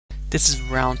This is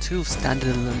round 2 of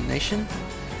standard elimination.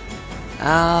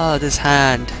 Ah, this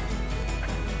hand.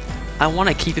 I want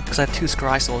to keep it because I have 2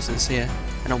 scry sources here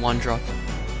and a 1-drop.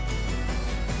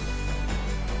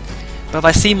 But if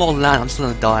I see more land, I'm still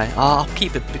gonna die. I'll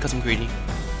keep it because I'm greedy.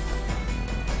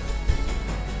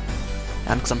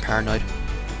 And because I'm paranoid.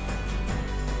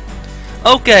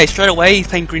 Okay, straight away he's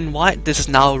playing green and white. This is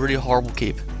now a really horrible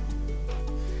keep.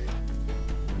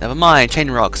 Never mind, chain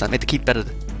rocks. I made the keep better.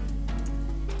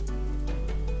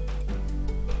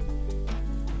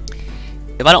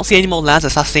 If I don't see any more lands, I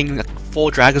start seeing like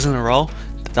 4 dragons in a row.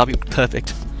 That'll be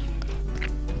perfect.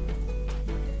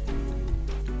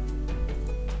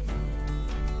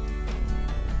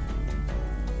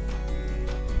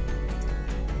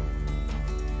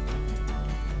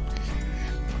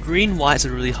 Green-white is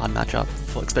a really hard matchup,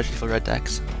 especially for red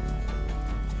decks.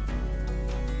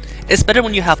 It's better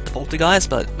when you have the poltergeist,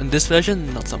 but in this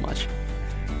version, not so much.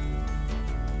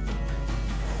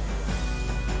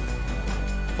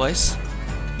 Voice?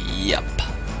 Yep.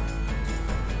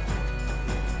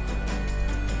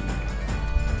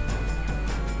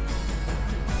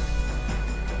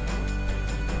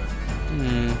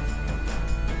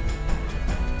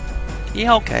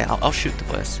 Yeah, okay, I'll shoot the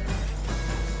voice.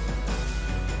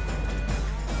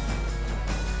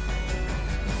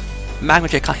 Magma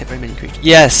J can't hit very many creatures.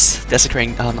 Yes!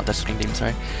 Desecrating, not Desecrating Demon,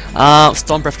 sorry.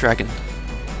 Storm Breath Dragon.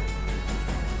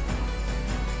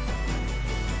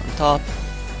 On top.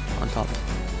 On top.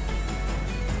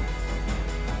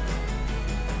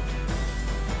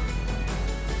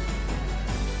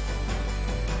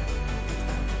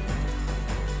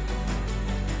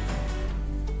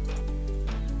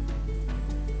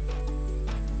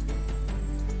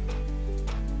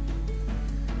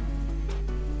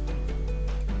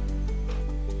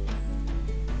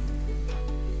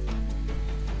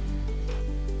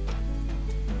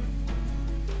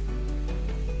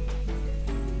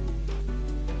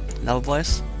 Another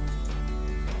voice.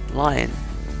 Lion.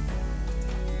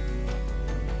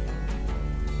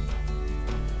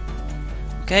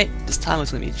 Okay, this time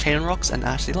it's gonna be Chain Rocks and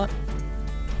Ash Sealant.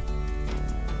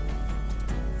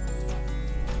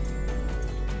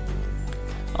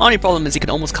 Only problem is he can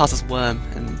almost cast his Worm,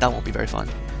 and that won't be very fun.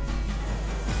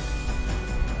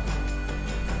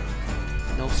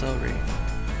 No sorry.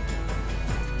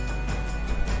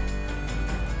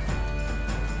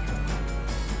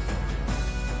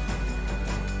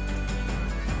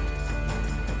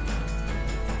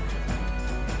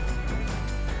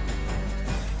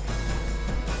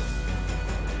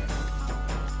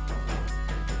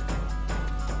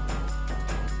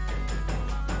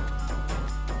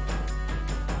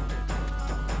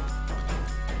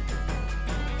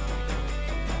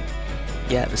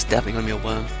 Yeah, it's definitely gonna be a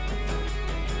worm.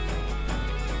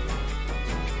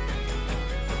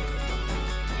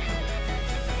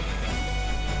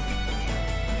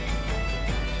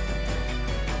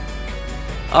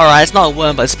 Alright, it's not a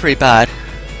worm, but it's pretty bad.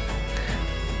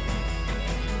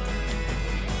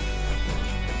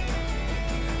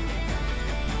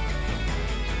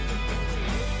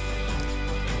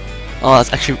 Oh,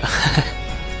 that's actually...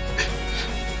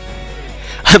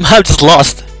 I'm just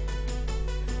lost.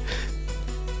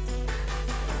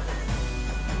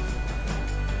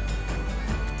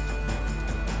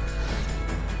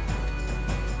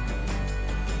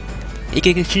 He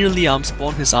can continually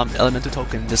spawn his elemental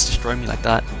token and just destroy me like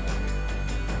that.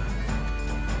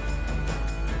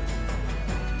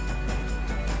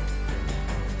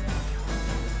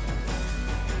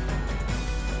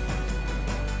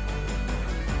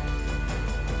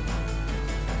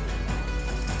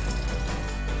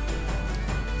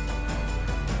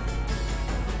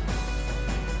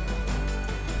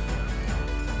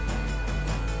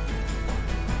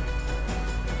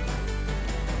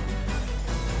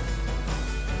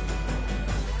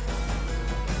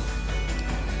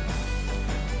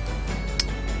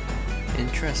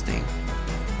 Interesting.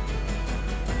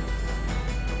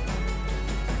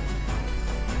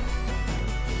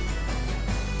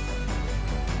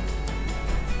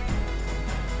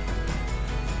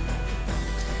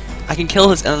 I can kill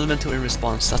his elemental in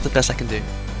response. That's the best I can do.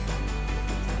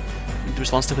 In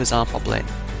response to his pop lane.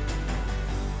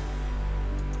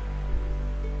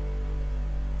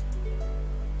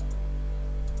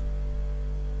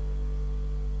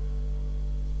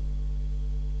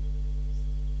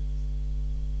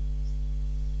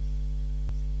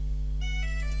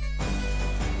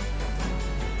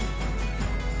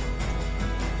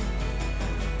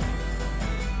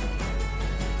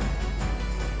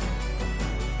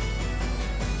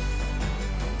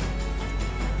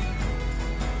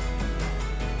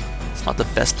 It's not the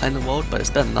best play in the world, but it's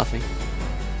better than nothing.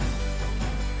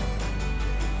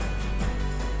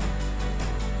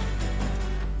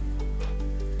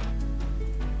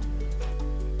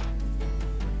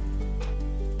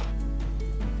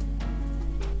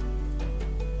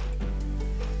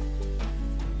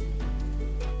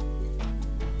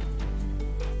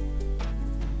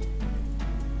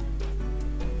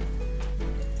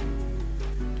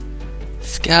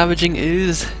 Scavenging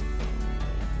Ooze.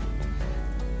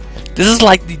 This is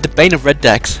like the bane of red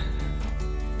decks.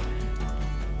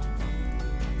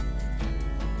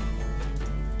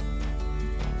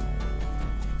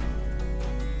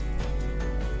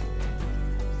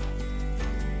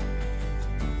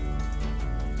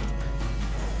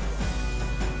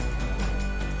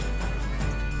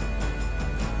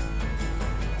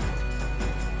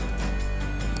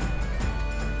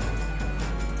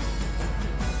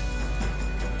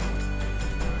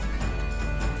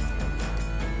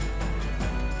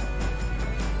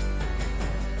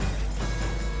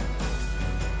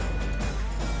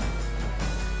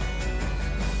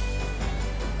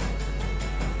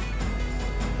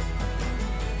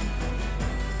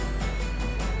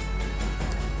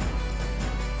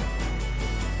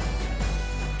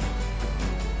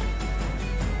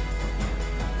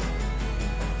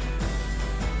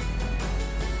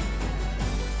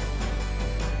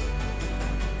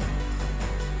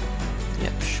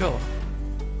 Yep, sure.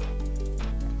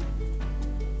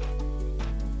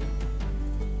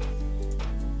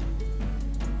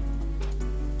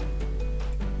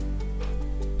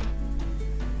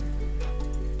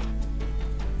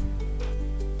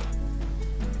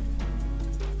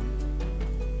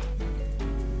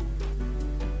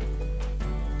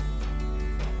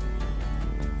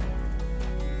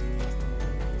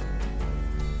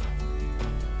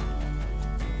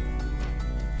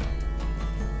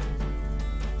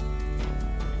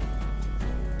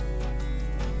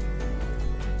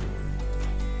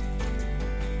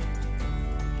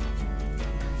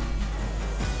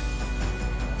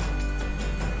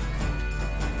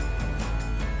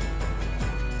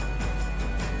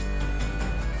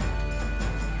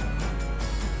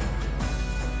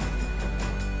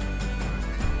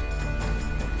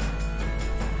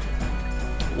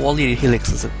 Wall-Eating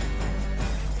Helix is a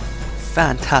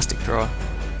fantastic draw.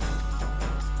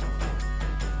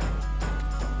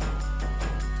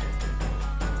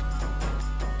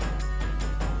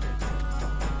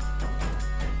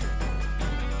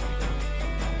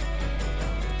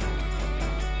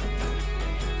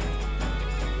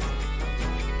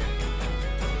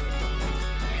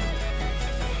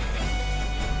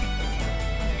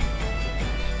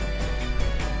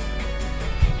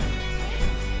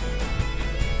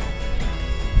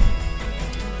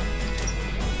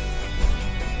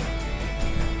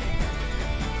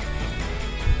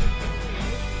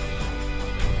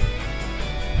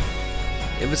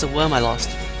 It was a worm I lost.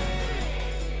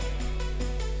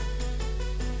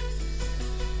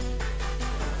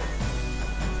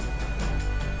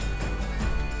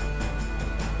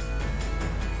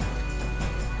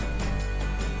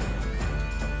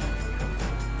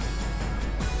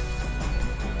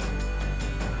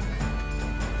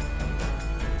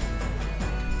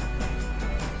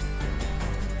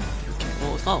 Okay,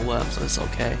 well it's not a worm, so it's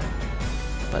okay.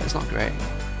 But it's not great.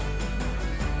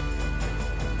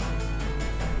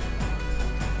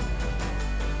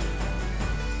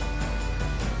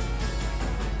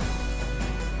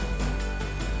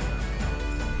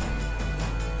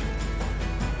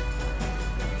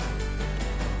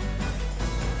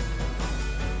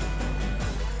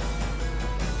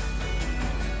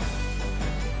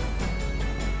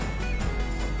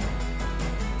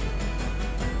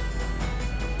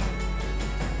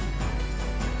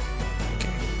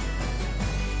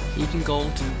 You can go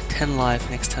to 10 life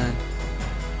next turn.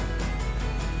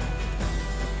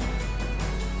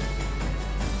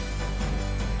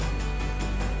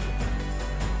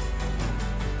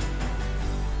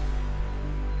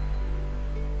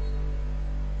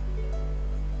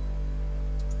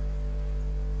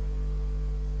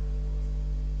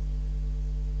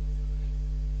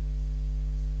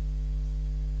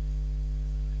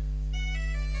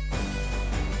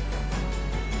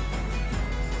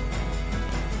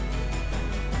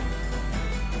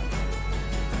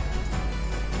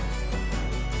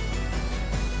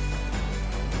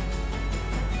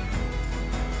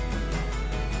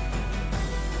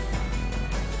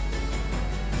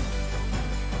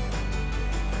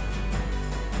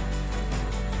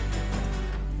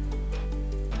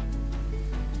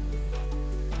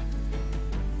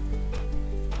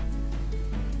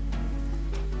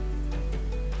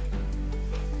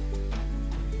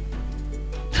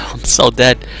 I'm so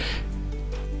dead.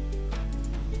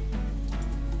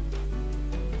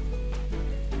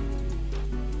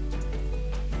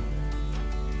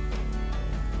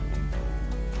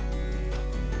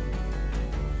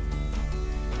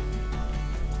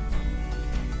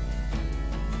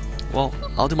 Well,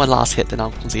 I'll do my last hit, then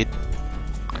I'll concede.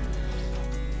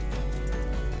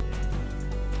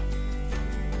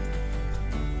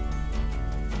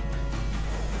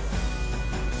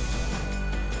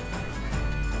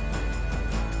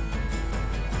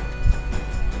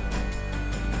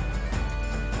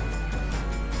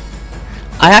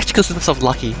 I actually consider myself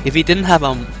lucky. If he didn't have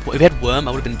if he had Worm,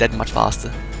 I would have been dead much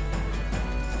faster.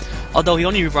 Although he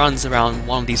only runs around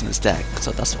one of these in his deck,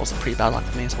 so that's also pretty bad luck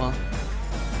for me as well.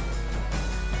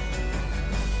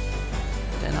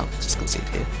 Then I'll just concede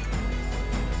here.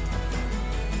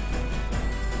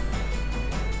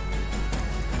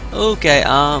 Okay,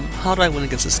 how do I win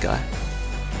against this guy?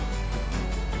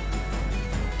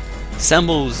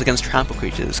 Symbols against trample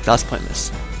creatures, that's pointless.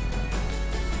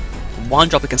 One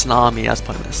drop against an army, that's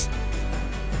pointless.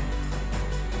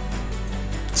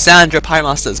 Sandra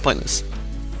Pyromaster is pointless.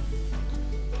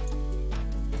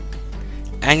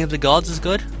 Anger of the Gods is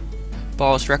good.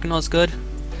 Boros Reckoner is good.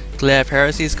 Glare of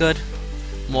Heresy is good.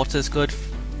 Mortar is good.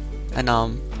 And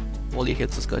Wally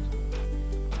Hits is good.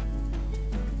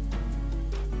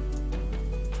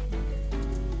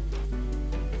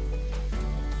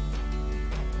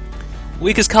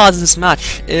 Weakest cards in this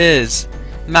match is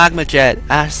Magma Jet,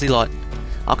 Ash Zealot.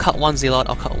 I'll cut one Zealot,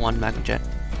 I'll cut one Magma Jet.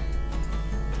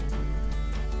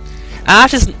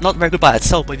 Ash is not very good by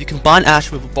itself, but if you combine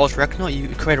Ash with Boros Reckoner, you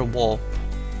create a wall.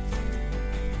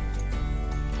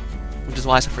 Which is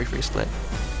why it's a 3-3 split.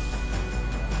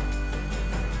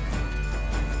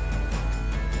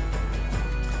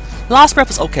 Last Breath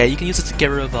is okay, you can use it to get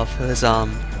rid of his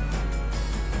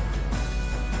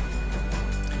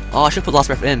Oh, I should put Last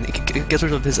Breath in. It gets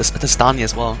rid of his Testani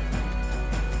as well.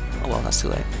 Oh well, that's too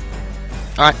late.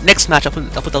 Alright, next match I'll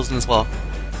put those in as well.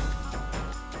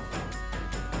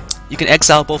 You can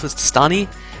exile both his Testani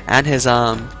and his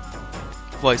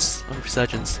Voice of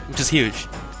Resurgence, which is huge.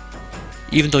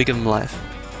 Even though you give him life.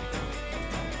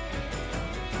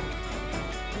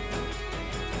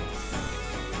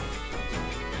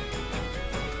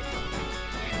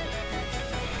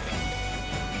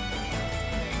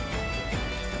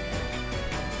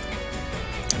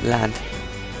 Land.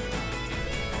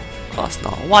 Of course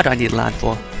not. Why do I need land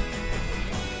for?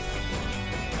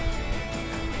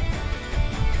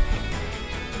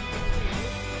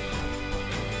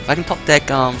 If I can top deck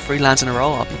 3 lands in a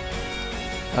row,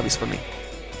 that'll be swimming.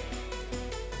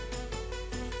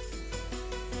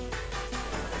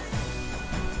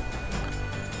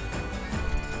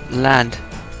 Land.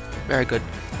 Very good.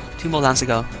 2 more lands to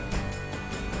go.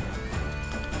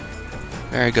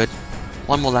 Very good.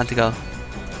 1 more land to go.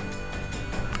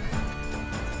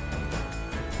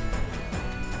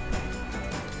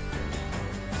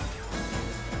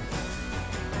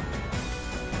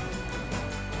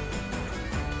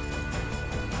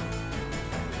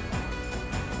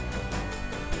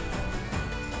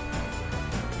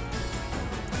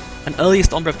 An early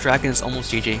Stormbreath Dragon is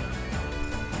almost GG.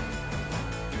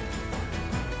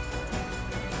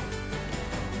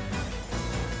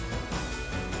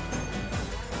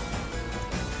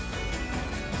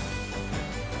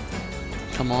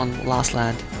 Come on, last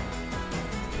land.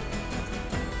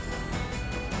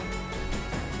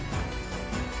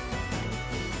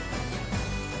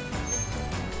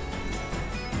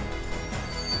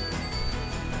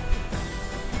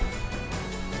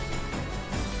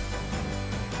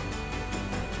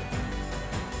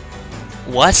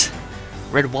 What?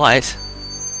 Red white?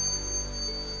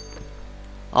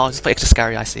 Oh, just play extra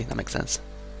scary, I see, that makes sense.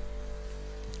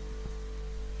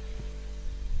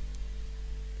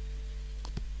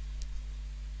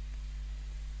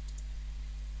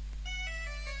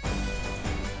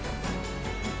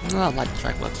 Oh, light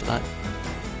strike works for that.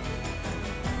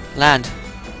 Land.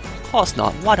 Of course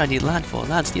not. Why do I need land for?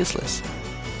 Land's useless.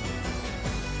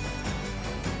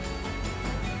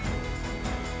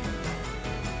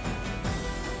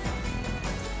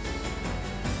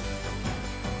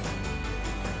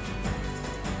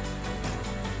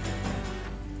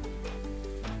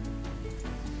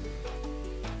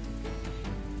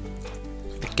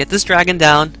 Get this dragon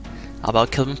down. How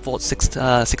about kill him for 6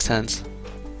 turns?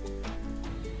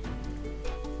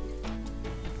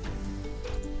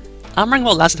 I'm running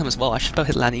more lands than him as well. I should have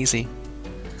hit land easy.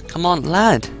 Come on,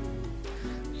 land!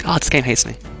 God, this game hates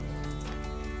me.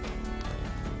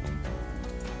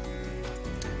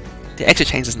 The extra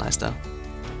change is nice though.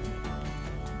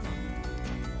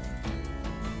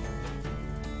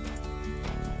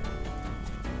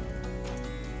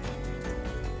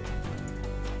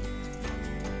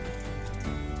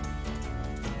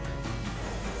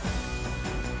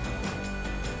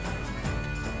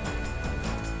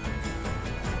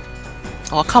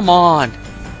 Oh, come on!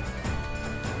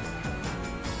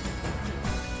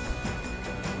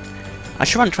 I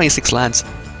should run 26 lands.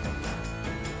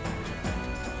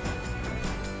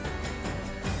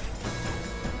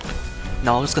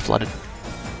 No, I'll just get flooded.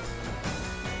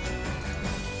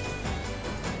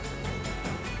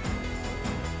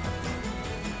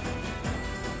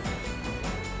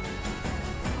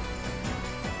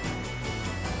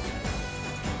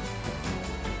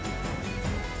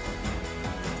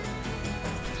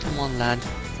 on, land.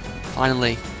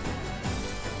 Finally.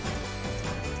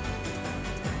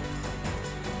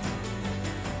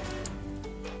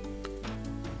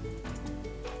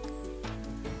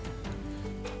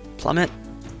 Plummet.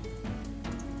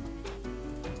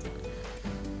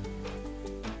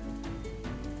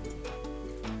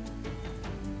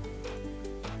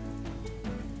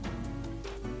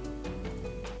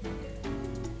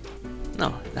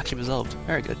 No, it actually resolved.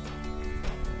 Very good.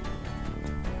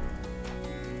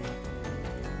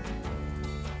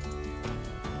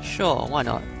 Sure, why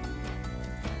not?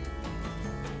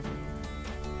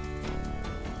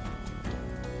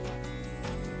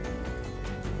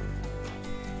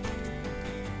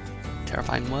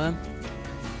 Terrifying worm.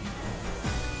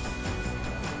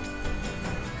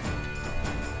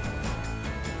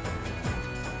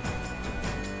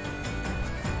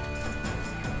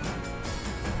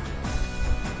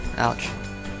 Ouch.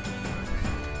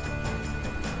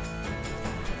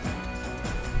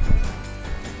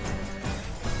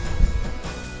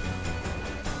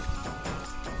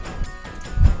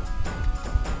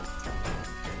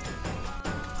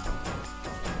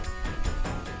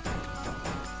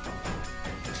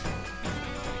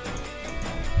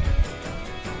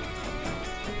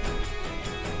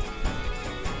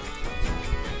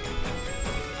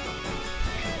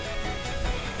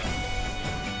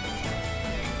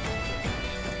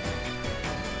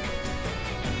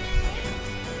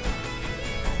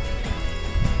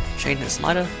 Chain hit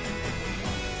Smiter.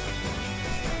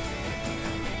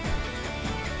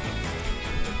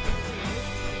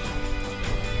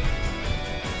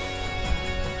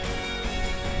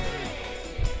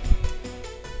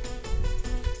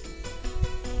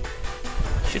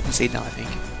 Should concede now, I think.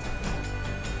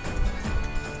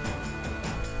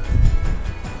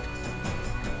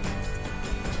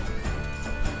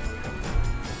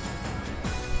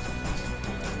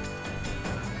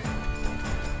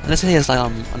 Unless he has like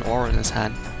an aura in his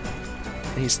hand,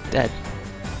 and he's dead.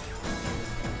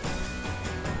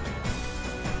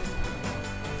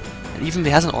 And even if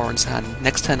he has an aura in his hand,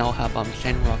 next turn I'll have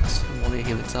Chain Rocks and Warrior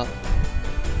Helix up.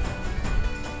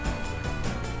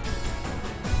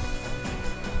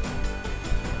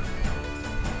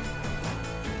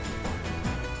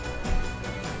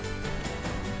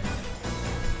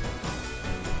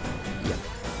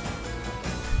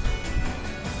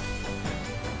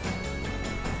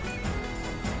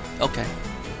 Okay.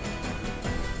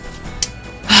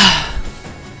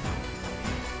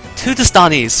 2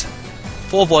 Distanis,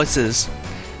 4 voices.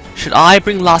 Should I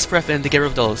bring Last Breath in to get rid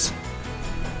of those?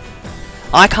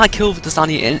 I can't kill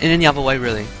Distani in any other way,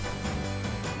 really.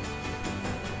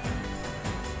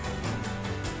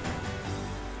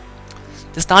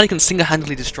 Distani can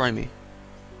single-handedly destroy me.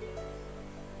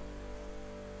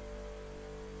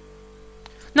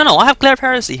 No, I have Glare of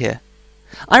Heresy here.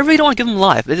 I really don't want to give him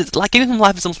life. It's like giving him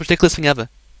life is the most ridiculous thing ever.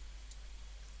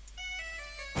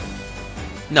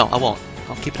 No, I won't.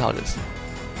 I'll keep it how it is.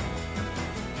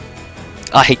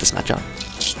 I hate this matchup.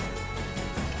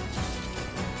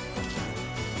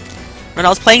 When I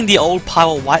was playing the old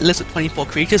Power White list with 24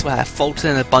 creatures where I folded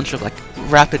in a bunch of like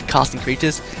rapid casting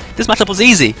creatures, this matchup was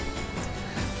easy.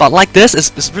 But like this,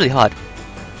 it's really hard.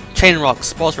 Chain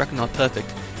Rocks, Boros Reckoner,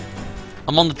 perfect.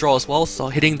 I'm on the draw as well, so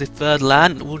hitting the 3rd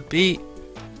land would be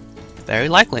very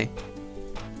likely.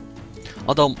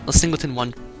 Although a singleton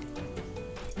one.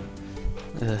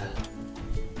 Ugh.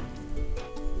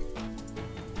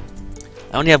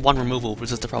 I only have 1 removal,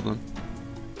 which is the problem.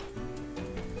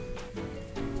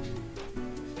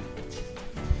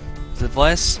 The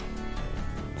voice.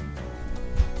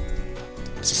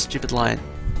 It's a stupid line.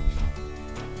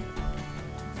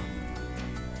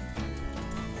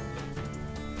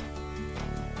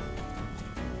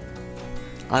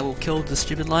 I will kill the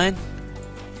stupid lion.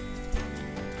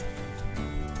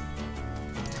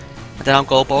 And then I'll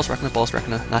go Boros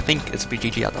Reckoner, and I think it's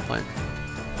BGG at that point.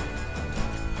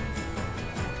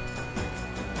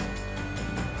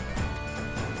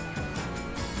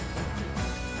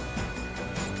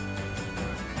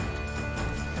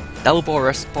 Double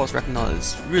Boros Reckoner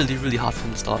is really hard for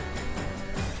him to start.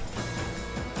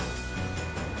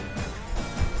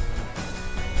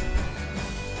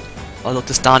 Although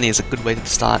Distani is a good way to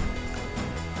start.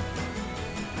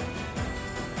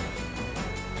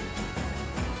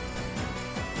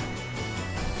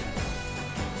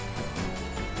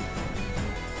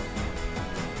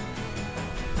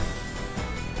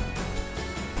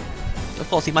 Of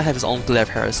course, he might have his own Glare of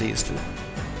Heresies to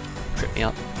trip me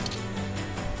up.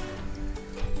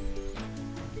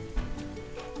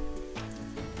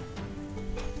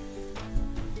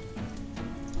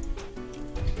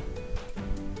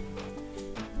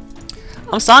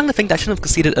 I'm starting to think that I shouldn't have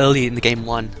conceded early in the game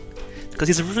 1, because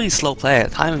he's a really slow player.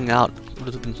 Timing out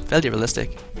would have been fairly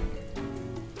realistic.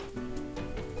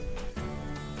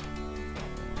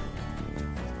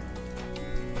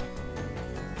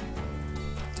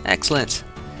 Excellent.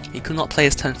 He could not play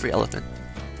his turn 3 elephant.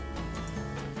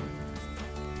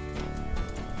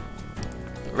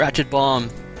 Ratchet Bomb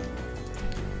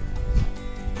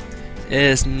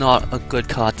is not a good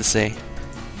card to see.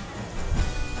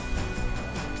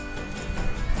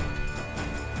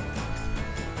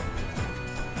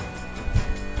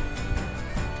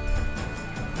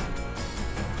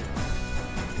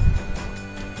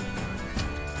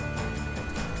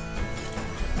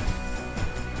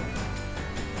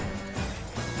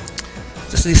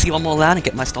 Just need to see one more land and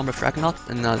get my Stormbreath Dragon up,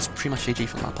 and it's pretty much GG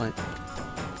from that point.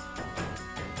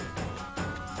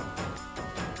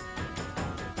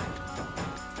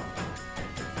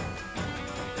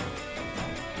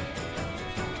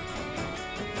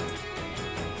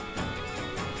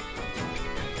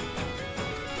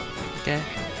 Okay.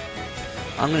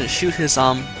 I'm gonna shoot his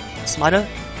Smiter,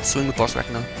 swing with Boros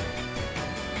Reckoner.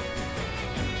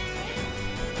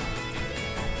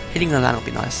 Hitting the land would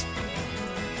be nice.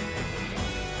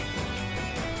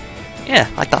 Yeah,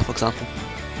 like that for example.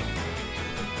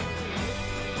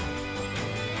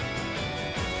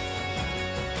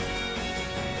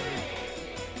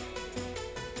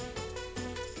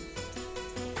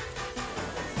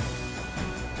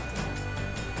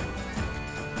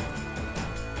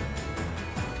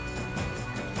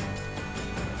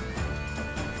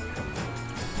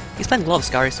 He's playing a lot of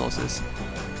Scary Sources,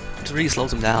 which really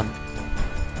slows him down.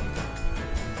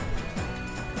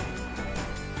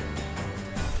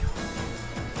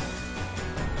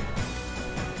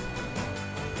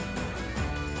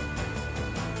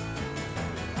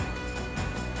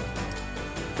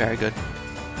 Very good.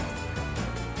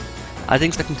 I didn't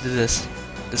expect him to do this.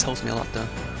 This helps me a lot though.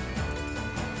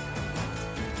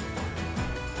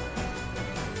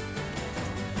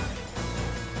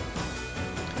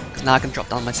 Because now I can drop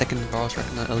down my second Boros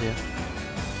Reckoner earlier.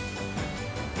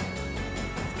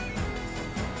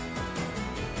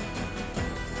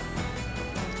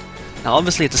 Now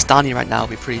obviously it's a Stani right now, will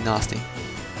be pretty nasty.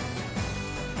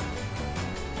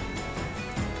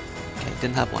 Okay,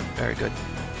 didn't have one. Very good.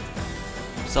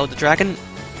 So the dragon,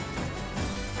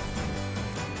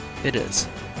 it is.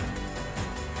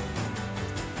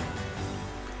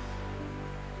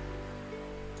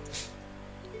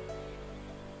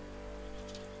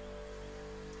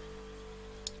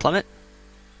 Plummet.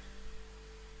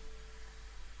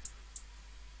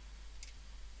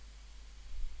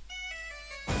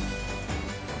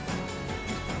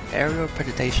 Aerial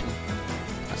Predation.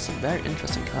 That's a very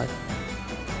interesting card.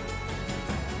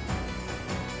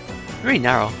 Very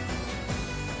narrow.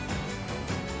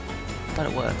 But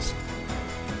it works.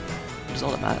 Which is all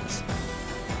that matters.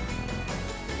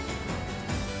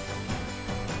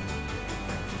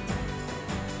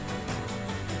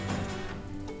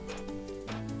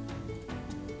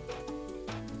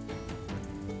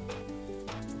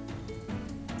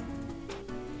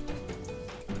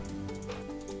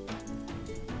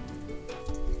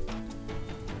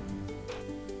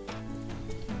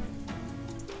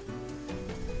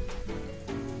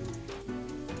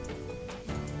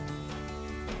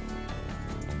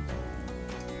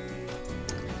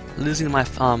 Losing my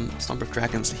Stormbreath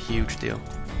Dragon is a huge deal.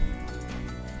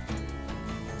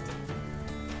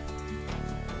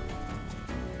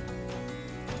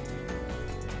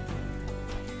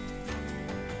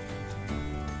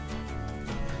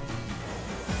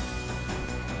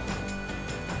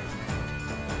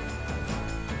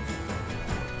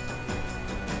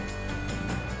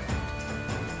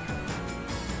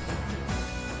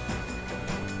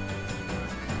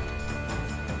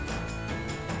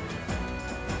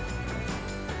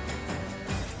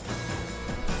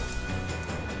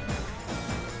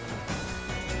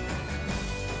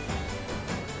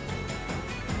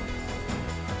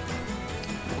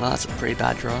 Well, that's a pretty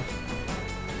bad draw.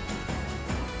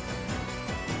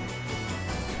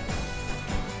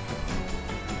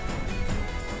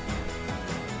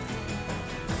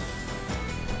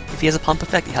 If he has a pump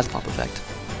effect, he has a pump effect.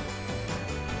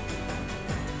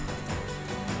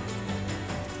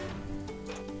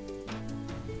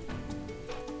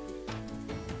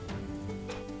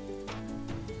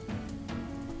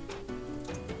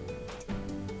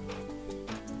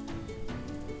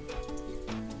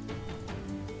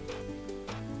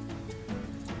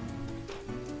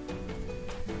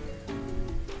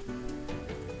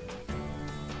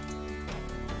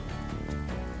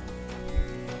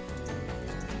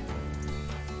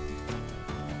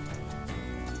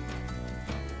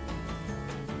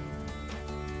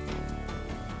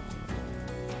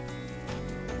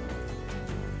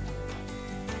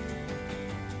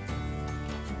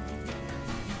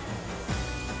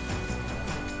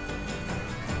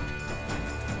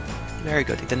 Very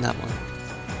good, he didn't have one.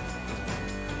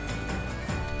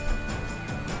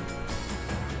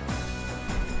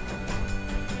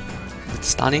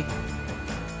 It's Stunny.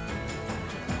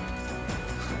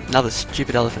 Another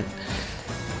stupid elephant.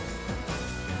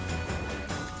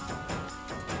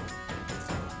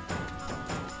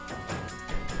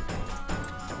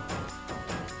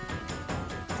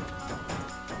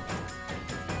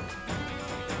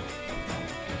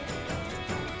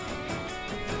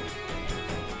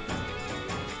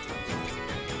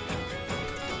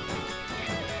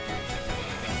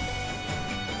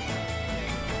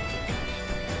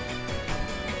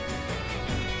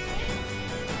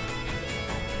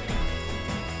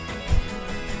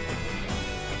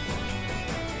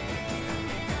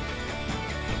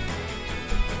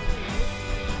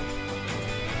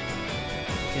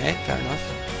 Okay, fair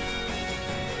enough.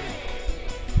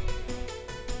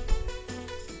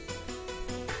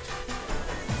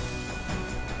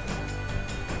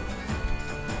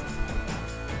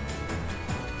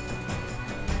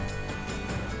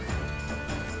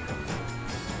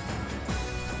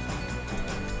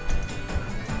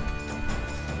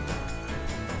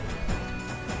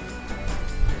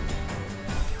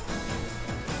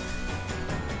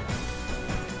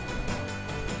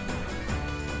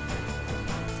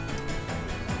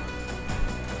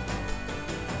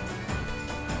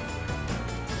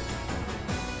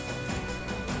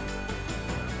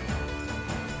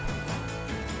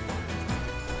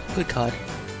 Good card.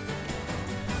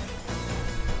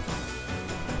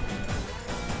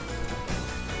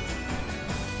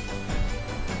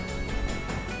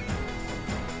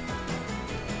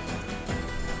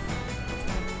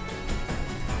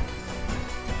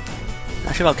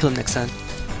 Actually, I'll kill him next turn.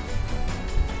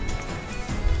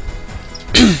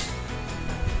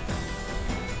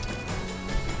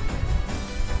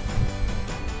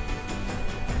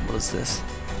 What is this?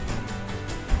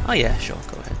 Oh yeah, sure,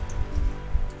 go ahead.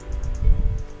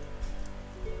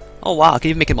 Oh wow, I can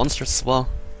even make it monstrous as well.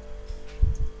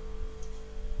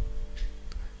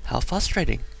 How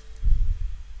frustrating.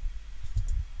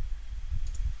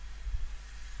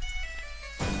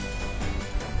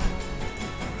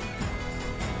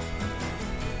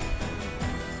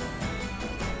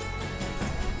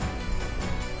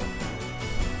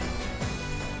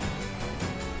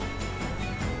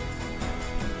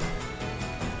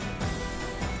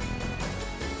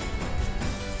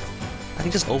 I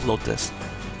can just overload this.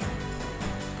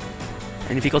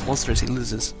 And if he goes monstrous, he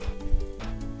loses.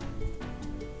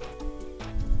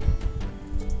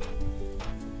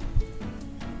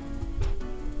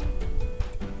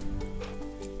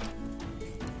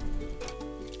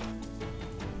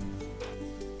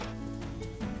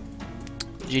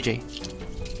 GG.